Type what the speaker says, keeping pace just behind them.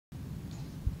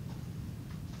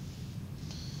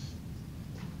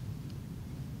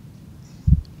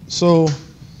So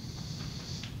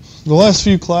the last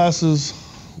few classes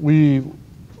we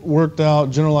worked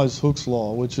out generalized Hooke's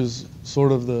law, which is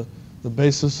sort of the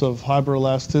basis of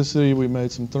hyperelasticity. We made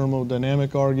some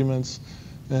thermodynamic arguments,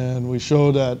 and we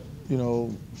showed that, you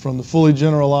know, from the fully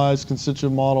generalized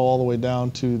constituent model all the way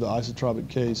down to the isotropic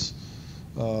case,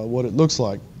 what it looks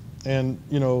like. And,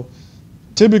 you know,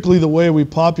 typically the way we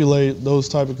populate those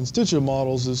type of constituent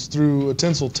models is through a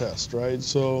tensile test, right?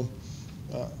 So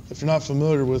if you're not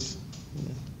familiar with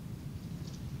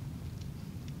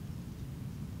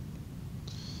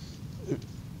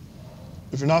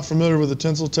If you're not familiar with the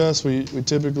tensile test, we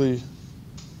typically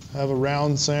have a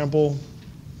round sample,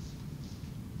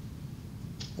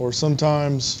 or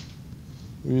sometimes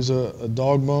we use a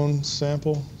dog bone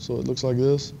sample, so it looks like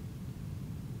this.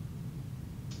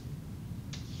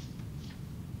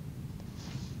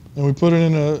 And we put it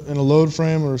in a load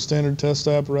frame or a standard test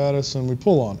apparatus, and we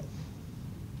pull on it,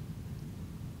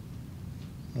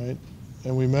 right?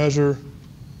 And we measure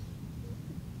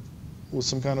with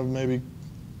some kind of maybe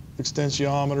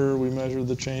extensiometer, we measure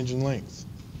the change in length,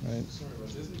 right? Sorry, but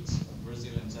isn't a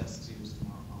Brazilian test used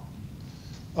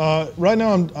more? Right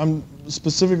now I'm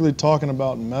specifically talking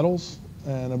about metals,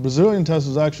 and a Brazilian test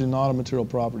is actually not a material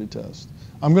property test.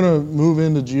 I'm going to move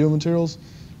into geomaterials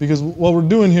because what we're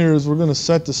doing here is we're going to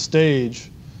set the stage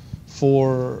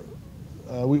for,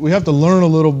 we have to learn a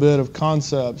little bit of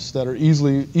concepts that are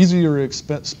easier to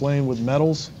explain with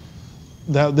metals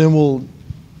that then will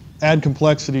add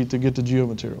complexity to get to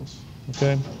geomaterials,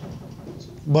 okay?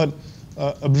 But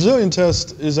a Brazilian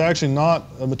test is actually not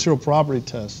a material property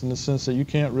test in the sense that you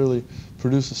can't really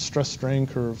produce a stress strain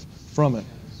curve from it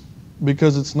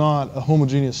because it's not a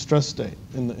homogeneous stress state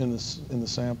in the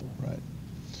sample,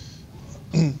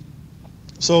 right?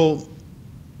 So,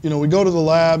 you know, we go to the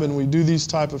lab and we do these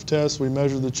type of tests. We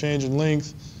measure the change in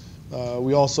length.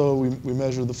 We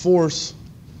measure the force.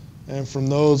 And from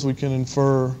those, we can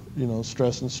infer, you know,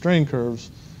 stress and strain curves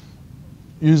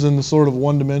using the sort of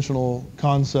one-dimensional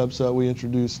concepts that we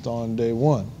introduced on day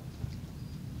one.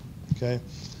 Okay,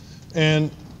 and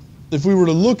if we were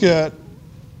to look at,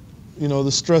 you know,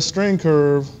 the stress-strain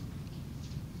curve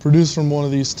produced from one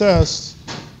of these tests,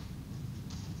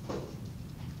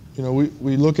 you know,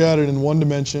 we look at it in one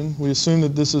dimension. We assume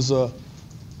that this is a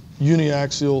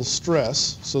uniaxial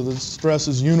stress, so the stress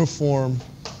is uniform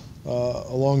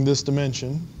along this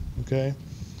dimension, okay?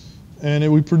 And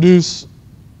we produce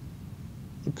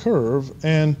a curve,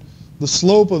 and the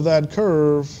slope of that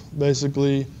curve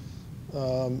basically,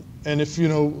 and if, you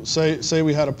know, say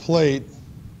we had a plate,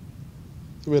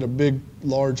 we had a big,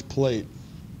 large plate.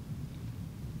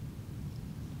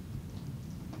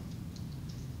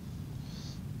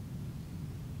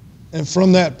 And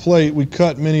from that plate, we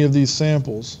cut many of these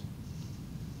samples.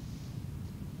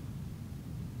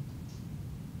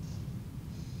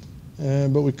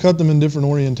 But we cut them in different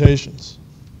orientations.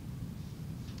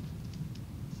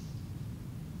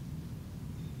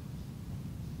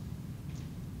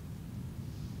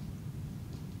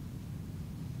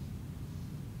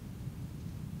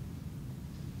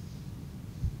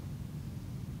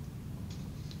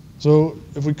 So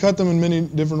if we cut them in many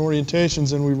different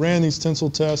orientations and we ran these tensile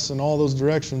tests in all those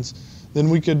directions, then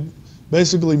we could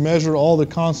basically measure all the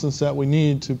constants that we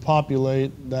need to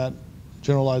populate that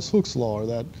generalized Hooke's law, or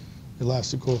that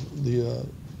elastic, you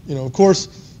know, of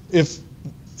course, if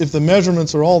the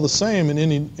measurements are all the same in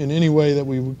any way that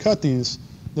we would cut these,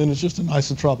 then it's just an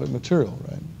isotropic material,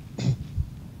 right?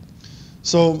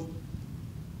 So,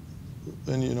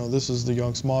 and you know, this is the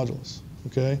Young's modulus,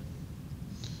 okay?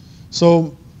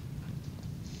 So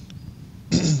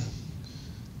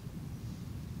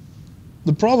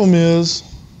the problem is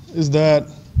that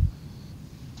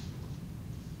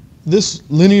this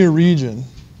linear region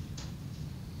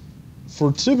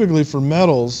typically for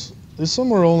metals is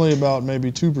somewhere only about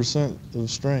maybe 2% of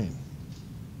strain.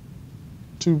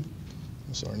 I'm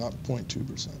sorry, not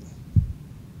 0.2%.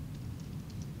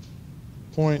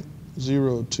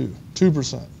 0.02,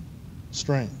 2%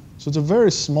 strain. So it's a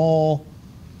very small,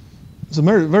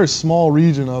 very small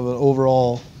region of an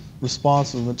overall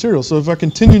responsive material. So if I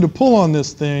continue to pull on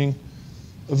this thing,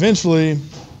 eventually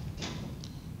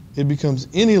it becomes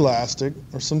inelastic,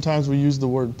 or sometimes we use the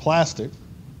word plastic,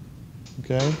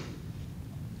 okay,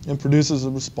 and produces a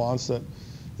response that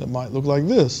might look like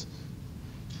this,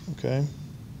 okay.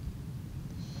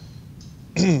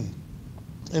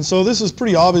 And so this is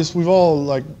pretty obvious. We've all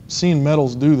like seen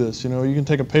metals do this. You know, you can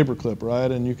take a paper clip, right,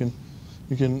 and you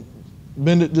can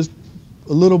bend it just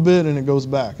a little bit and it goes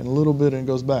back, and a little bit and it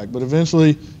goes back. But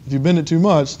eventually, if you bend it too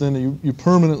much, then you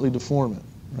permanently deform it,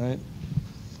 right?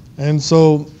 And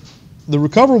so the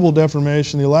recoverable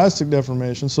deformation, the elastic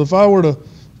deformation, so if I were to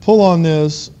pull on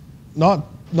this, not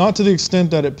to the extent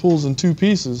that it pulls in two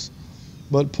pieces,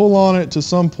 but pull on it to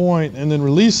some point and then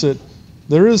release it,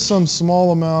 there is some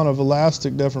small amount of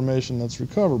elastic deformation that's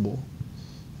recoverable.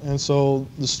 And so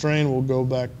the strain will go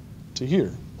back to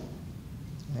here,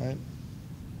 right?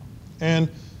 And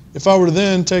if I were to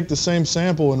then take the same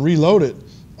sample and reload it,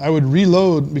 I would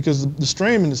reload, because the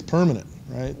strain is permanent,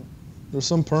 right? There's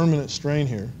some permanent strain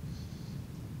here.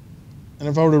 And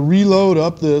if I were to reload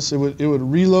up this, it would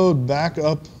reload back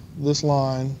up this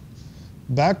line,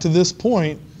 back to this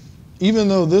point, even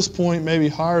though this point may be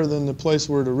higher than the place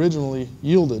where it originally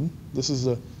yielded. This is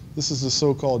the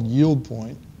so-called yield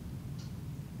point.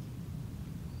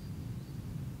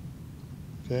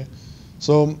 Okay,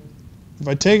 so if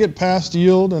I take it past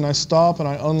yield and I stop and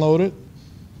I unload it,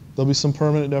 there'll be some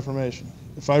permanent deformation.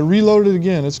 If I reload it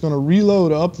again, it's going to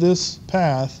reload up this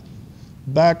path,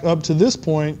 back up to this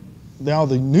point, now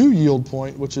the new yield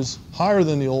point, which is higher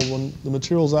than the old one. The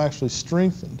material's actually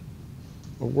strengthened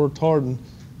or worked hardened,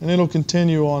 and it'll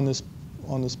continue on this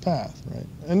path, right?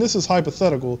 And this is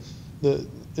hypothetical.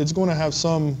 It's going to have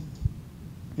some,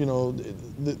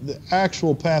 the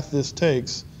actual path this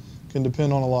takes can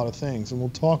depend on a lot of things, and we'll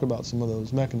talk about some of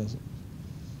those mechanisms,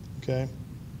 okay?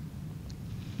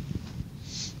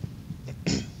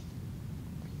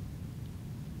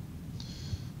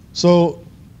 So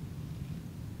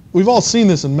we've all seen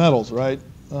this in metals, right?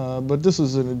 But this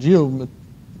is in a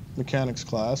geomechanics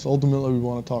class. Ultimately, we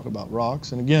want to talk about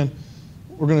rocks. And again,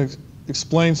 we're going to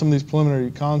explain some of these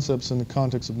preliminary concepts in the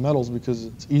context of metals because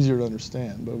it's easier to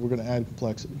understand, but we're going to add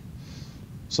complexity.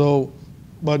 So,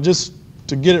 but just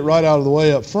to get it right out of the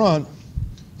way up front,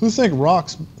 who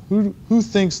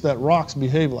thinks that rocks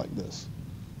behave like this?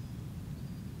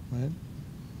 Right?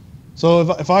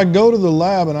 So if I go to the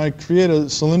lab and I create a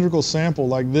cylindrical sample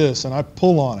like this and I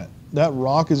pull on it, that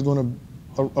rock is going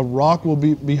to, a rock will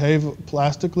behave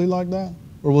plastically like that,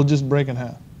 or will it just break in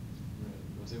half?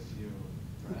 What if you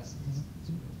press?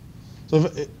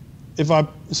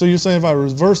 So you're saying if I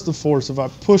reverse the force, if I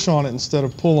push on it instead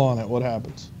of pull on it, what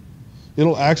happens?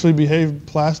 It'll actually behave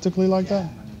plastically like that?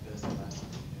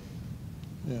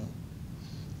 Yeah.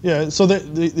 Yeah, so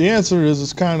the answer is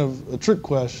it's kind of a trick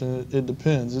question. It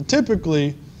depends. And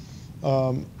typically,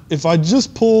 if I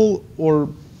just pull or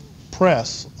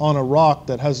press on a rock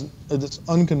that's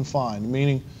unconfined,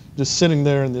 meaning just sitting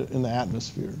there in the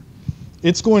atmosphere,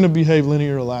 it's going to behave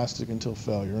linear elastic until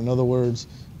failure. In other words,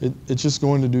 it's just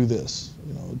going to do this.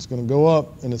 It's going to go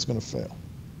up and it's going to fail.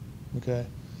 Okay?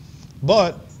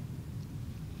 But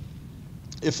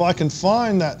if I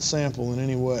confine that sample in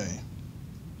any way,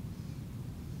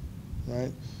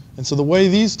 right? And so the way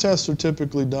these tests are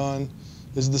typically done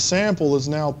is the sample is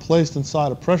now placed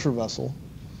inside a pressure vessel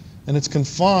and it's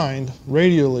confined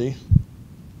radially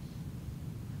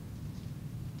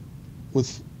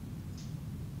with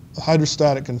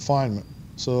hydrostatic confinement.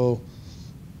 So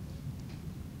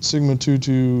sigma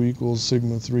 2,2 equals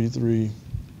sigma 3,3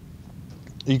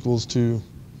 equals to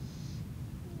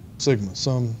sigma,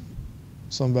 some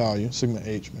value, sigma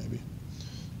h maybe.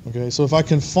 Okay, so if I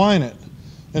confine it,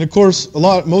 and of course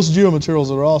most geomaterials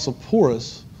are also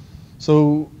porous,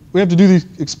 so we have to do these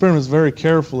experiments very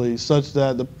carefully such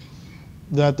that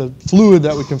the fluid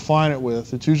that we confine it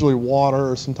with, it's usually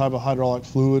water or some type of hydraulic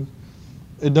fluid,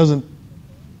 it doesn't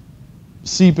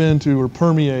seep into or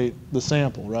permeate the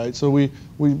sample, right? So we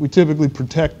typically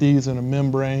protect these in a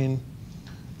membrane,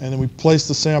 and then we place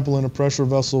the sample in a pressure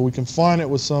vessel, we confine it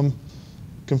with some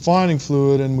confining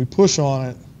fluid, and we push on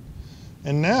it,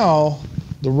 and now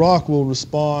the rock will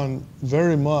respond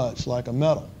very much like a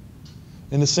metal,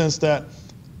 in the sense that,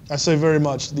 I say very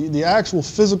much, the actual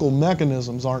physical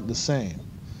mechanisms aren't the same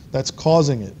that's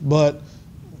causing it, but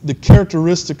the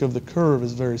characteristic of the curve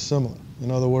is very similar.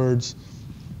 In other words,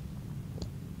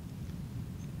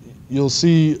 you'll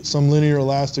see some linear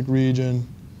elastic region,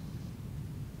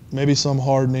 maybe some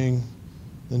hardening,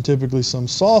 then typically some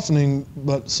softening,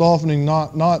 but softening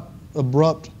not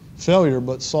abrupt failure,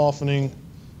 but softening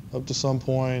up to some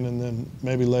point, and then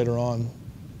maybe later on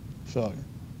failure.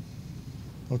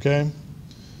 Okay?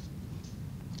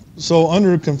 So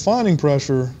under confining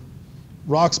pressure,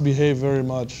 rocks behave very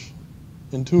much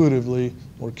intuitively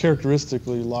or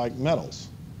characteristically like metals.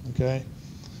 Okay?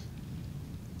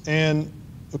 And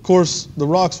of course, the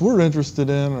rocks we're interested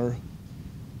in are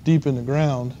deep in the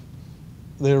ground.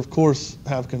 They, of course,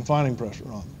 have confining pressure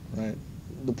on them, right?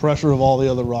 The pressure of all the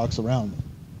other rocks around them,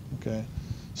 okay?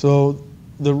 So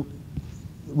the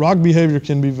rock behavior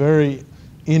can be very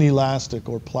inelastic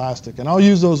or plastic. And I'll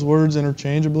use those words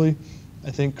interchangeably.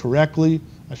 I think correctly,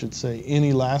 I should say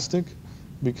inelastic,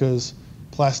 because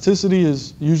plasticity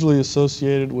is usually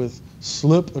associated with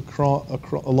slip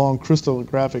along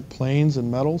crystallographic planes in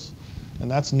metals, and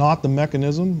that's not the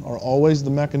mechanism, or always the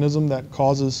mechanism, that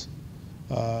causes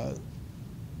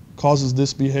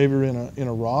this behavior in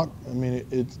a rock. I mean,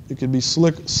 it could be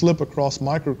slip across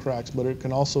microcracks, but it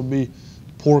can also be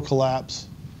pore collapse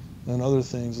and other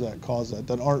things that cause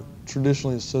that aren't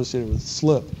traditionally associated with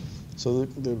slip. So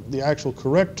the actual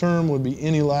correct term would be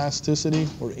inelasticity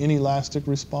or inelastic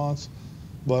response,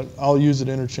 but I'll use it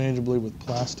interchangeably with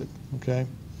plastic, okay?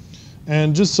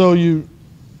 And just so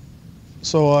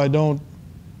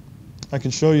I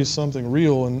can show you something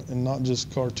real and not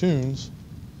just cartoons.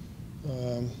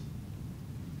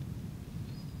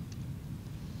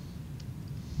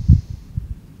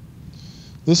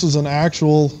 This is an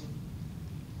actual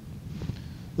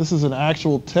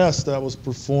test that was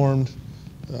performed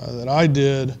that I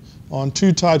did on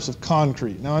two types of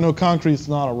concrete. Now, I know concrete's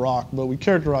not a rock, but we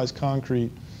characterize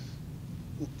concrete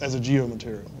as a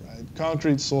geomaterial, right?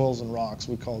 Concrete, soils, and rocks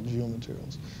we call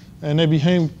geomaterials. And they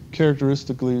behave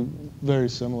characteristically very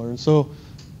similar. And so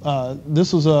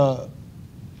this is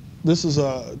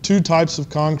two types of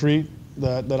concrete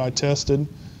that I tested.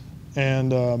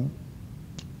 And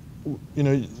you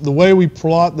know, the way we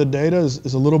plot the data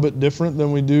is a little bit different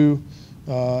than we do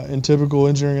in typical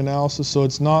engineering analysis. So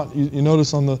it's not, you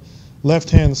notice on the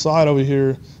left-hand side over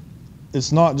here,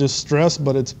 it's not just stress,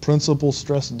 but it's principal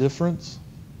stress difference.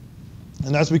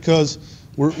 And that's because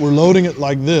we're loading it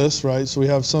like this, right? So we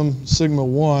have some sigma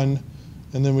 1,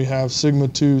 and then we have sigma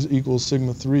 2 equals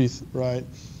sigma 3, right?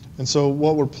 And so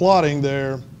what we're plotting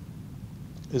there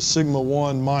is sigma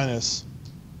 1 minus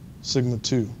sigma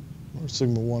 2, or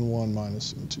sigma 1, 1 minus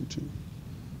sigma 2, 2,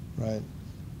 right?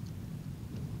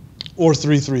 Or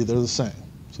 3, 3, they're the same.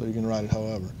 So you can write it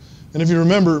however. And if you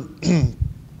remember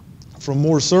from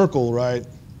Moore's circle, right?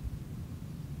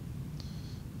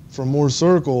 From Moore's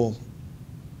circle,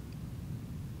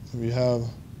 we have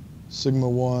sigma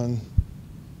 1,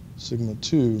 sigma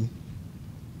 2.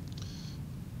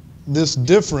 This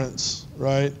difference,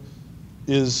 right,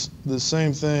 is the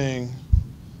same thing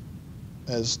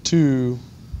as 2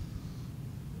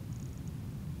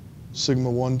 sigma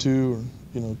 1, 2, or,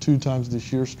 you know, 2 times the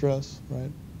shear stress, right?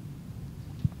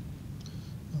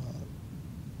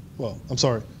 Well, I'm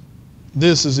sorry.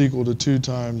 This is equal to 2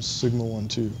 times sigma 1,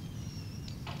 2.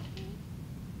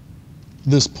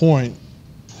 This point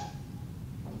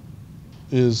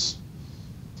is,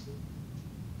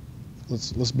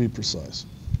 let's be precise.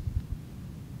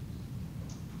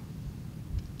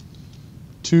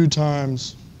 2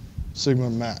 times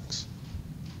sigma max,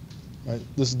 right?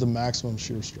 This is the maximum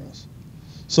shear stress.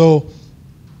 So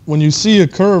when you see a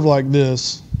curve like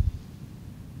this,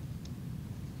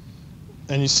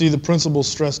 and you see the principal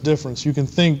stress difference, you can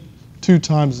think 2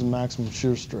 times the maximum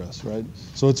shear stress, right?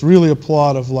 So it's really a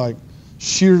plot of like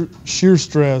shear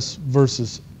stress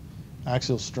versus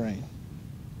axial strain,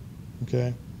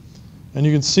 okay? And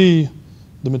you can see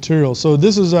the material. So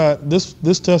this is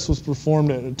this test was performed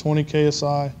at 20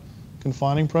 KSI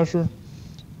confining pressure,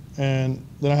 and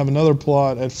then I have another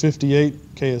plot at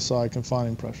 58 KSI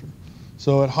confining pressure.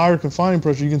 So at higher confining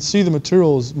pressure, you can see the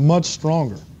material is much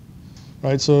stronger,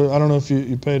 right? So I don't know if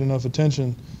you paid enough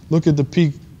attention. Look at the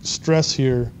peak stress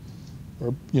here,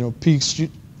 or peak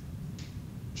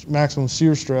maximum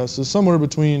shear stress is somewhere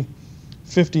between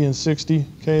 50 and 60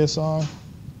 KSI,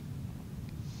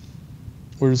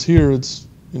 whereas here it's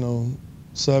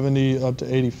 70 up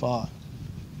to 85.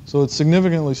 So it's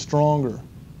significantly stronger,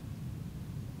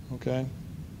 okay?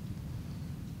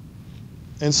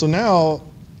 And so now,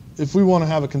 if we want to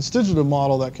have a constitutive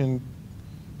model that can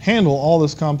handle all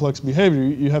this complex behavior,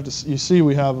 you have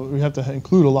to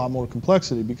include a lot more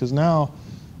complexity, because now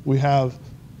we have,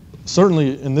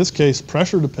 certainly in this case,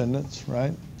 pressure dependence,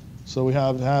 right? So we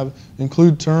have to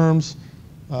include terms,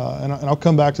 and I'll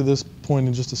come back to this point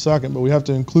in just a second, but we have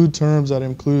to include terms that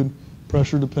include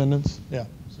pressure dependence. Yeah.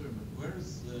 Sorry, but where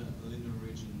is the linear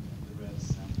region of the red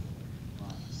sample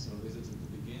line? So is it at the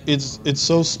beginning? It's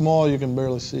so small you can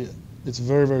barely see it. It's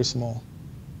very, very small.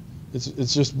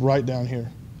 It's just right down here.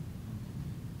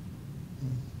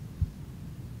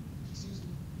 Excuse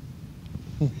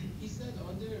me. Is that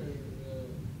under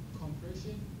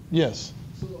compression? Yes.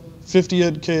 So,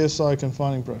 58 KSI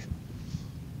confining pressure.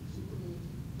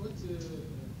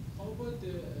 How about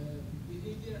the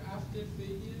behavior after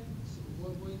failure? So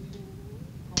why did it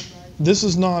come back? This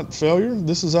is not failure.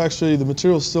 This is actually, the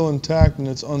material is still intact and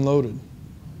it's unloaded.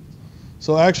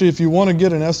 So actually, if you want to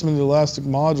get an estimated elastic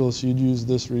modulus, you'd use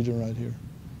this region right here,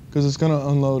 because it's going to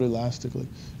unload elastically.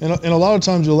 And a lot of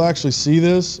times you'll actually see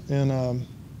this in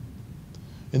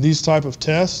these type of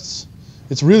tests.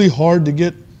 It's really hard to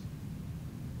get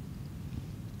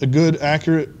a good,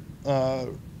 accurate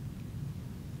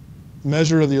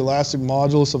measure of the elastic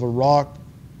modulus of a rock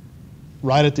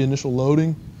right at the initial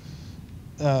loading.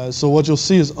 So what you'll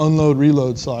see is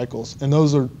unload-reload cycles, and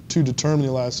those are to determine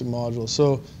the elastic modulus.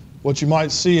 So what you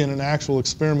might see in an actual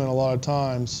experiment a lot of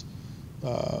times,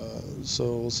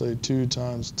 so we'll say 2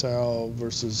 times tau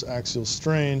versus axial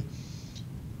strain,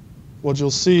 what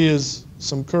you'll see is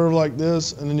some curve like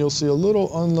this, and then you'll see a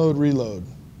little unload-reload,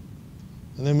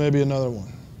 and then maybe another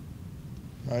one,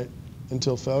 right,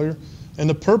 until failure. And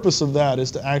the purpose of that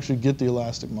is to actually get the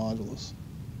elastic modulus.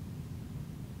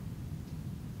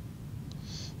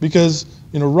 Because,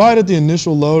 you know, right at the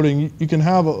initial loading, you can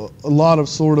have a lot of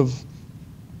sort of,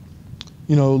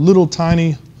 you know, little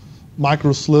tiny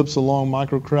micro slips along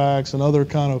micro cracks and other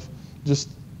kind of just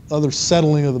other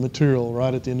settling of the material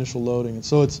right at the initial loading. And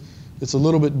so it's a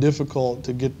little bit difficult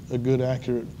to get a good,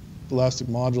 accurate elastic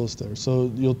modulus there.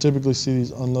 So you'll typically see these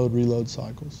unload-reload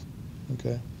cycles,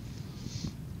 okay?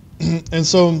 And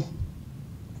so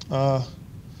I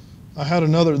had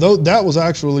another, though that was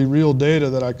actually real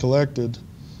data that I collected.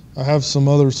 I have some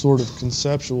other sort of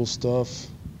conceptual stuff.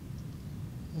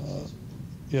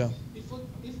 Yeah. If we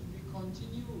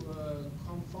continue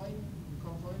confining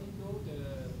load,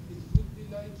 it would be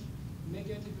like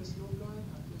negative slopeline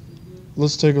after failure.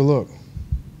 Let's take a look.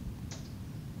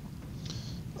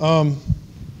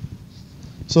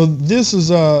 So this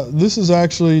is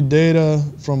actually data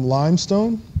from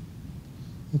limestone,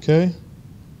 okay?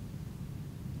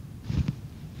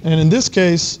 And in this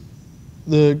case,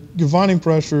 the confining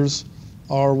pressures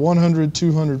are 100,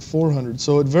 200, 400.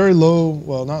 So at very low,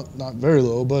 well, not very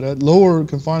low, but at lower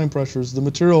confining pressures, the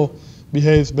material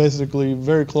behaves basically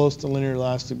very close to linear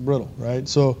elastic brittle, right?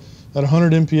 So at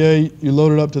 100 MPa, you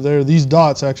load it up to there. These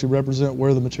dots actually represent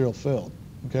where the material failed,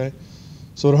 okay?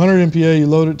 So at 100 MPa, you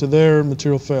load it to there,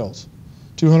 material fails.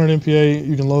 200 MPa,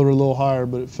 you can load it a little higher,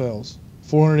 but it fails.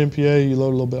 400 MPa, you load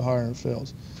a little bit higher and it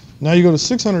fails. Now you go to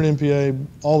 600 MPa,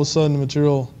 all of a sudden the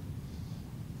material,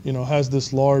 you know, has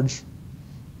this large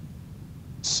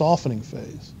softening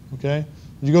phase, okay?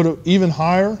 You go to even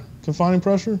higher confining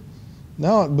pressure,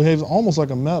 now it behaves almost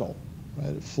like a metal, right?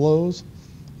 It flows.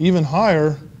 Even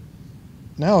higher,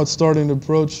 now it's starting to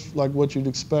approach like what you'd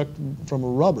expect from a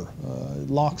rubber.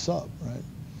 It locks up, right?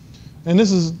 And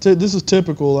this is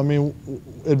typical. I mean,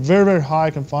 at very, very high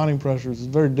confining pressures, it's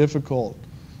very difficult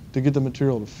to get the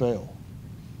material to fail.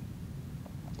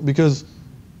 Because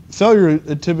failure,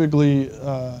 it typically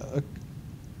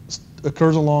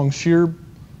occurs along shear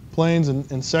planes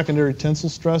and secondary tensile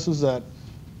stresses that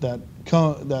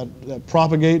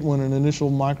propagate when an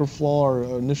initial microflaw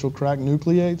or initial crack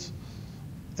nucleates.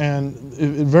 And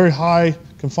at very high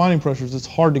confining pressures, it's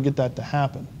hard to get that to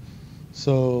happen.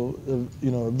 So,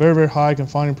 you know, at very, very high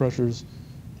confining pressures,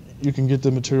 you can get the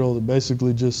material to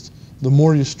basically just, the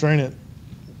more you strain it,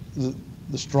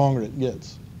 the stronger it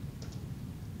gets.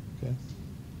 Okay.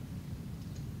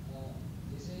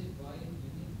 They say why you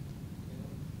need,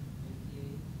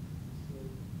 MPa,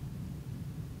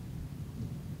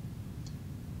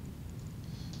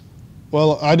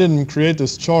 Well, I didn't create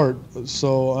this chart,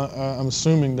 so I'm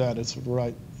assuming that it's the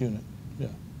right unit. Yeah.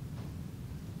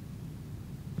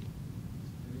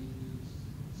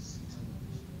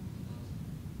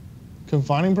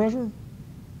 Confining pressure?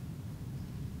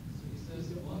 So it says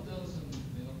 1,000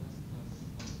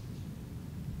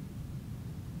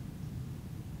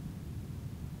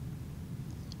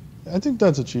 megapascals. I think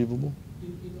that's achievable.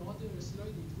 In other slide,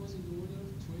 it was in the order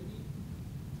of 20,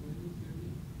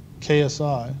 30.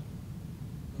 KSI,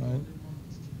 right?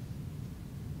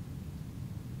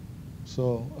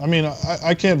 So, I mean,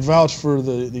 I can't vouch for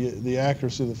the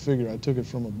accuracy of the figure. I took it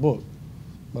from a book,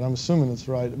 but I'm assuming it's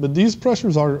right. But these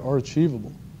pressures are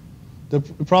achievable. They're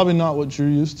probably not what you're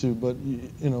used to, but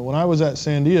you know, when I was at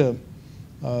Sandia,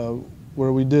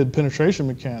 where we did penetration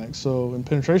mechanics, so in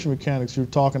penetration mechanics, you're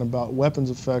talking about weapons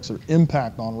effects or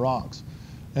impact on rocks.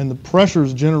 And the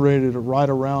pressures generated right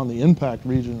around the impact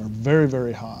region are very,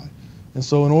 very high. And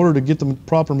so in order to get the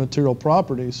proper material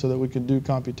properties so that we could do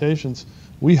computations,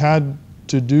 we had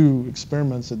to do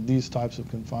experiments at these types of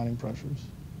confining pressures.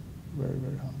 Very,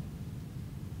 very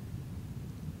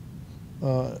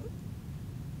high.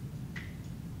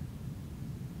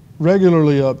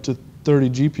 Regularly up to 30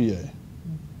 GPa.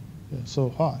 Yeah, so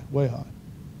high, way high.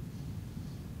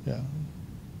 Yeah.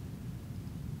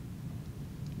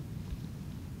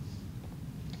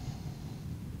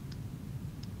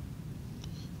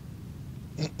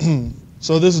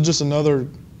 So this is just another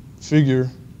figure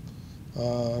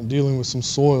dealing with some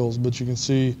soils, but you can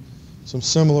see some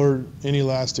similar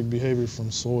inelastic behavior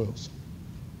from soils.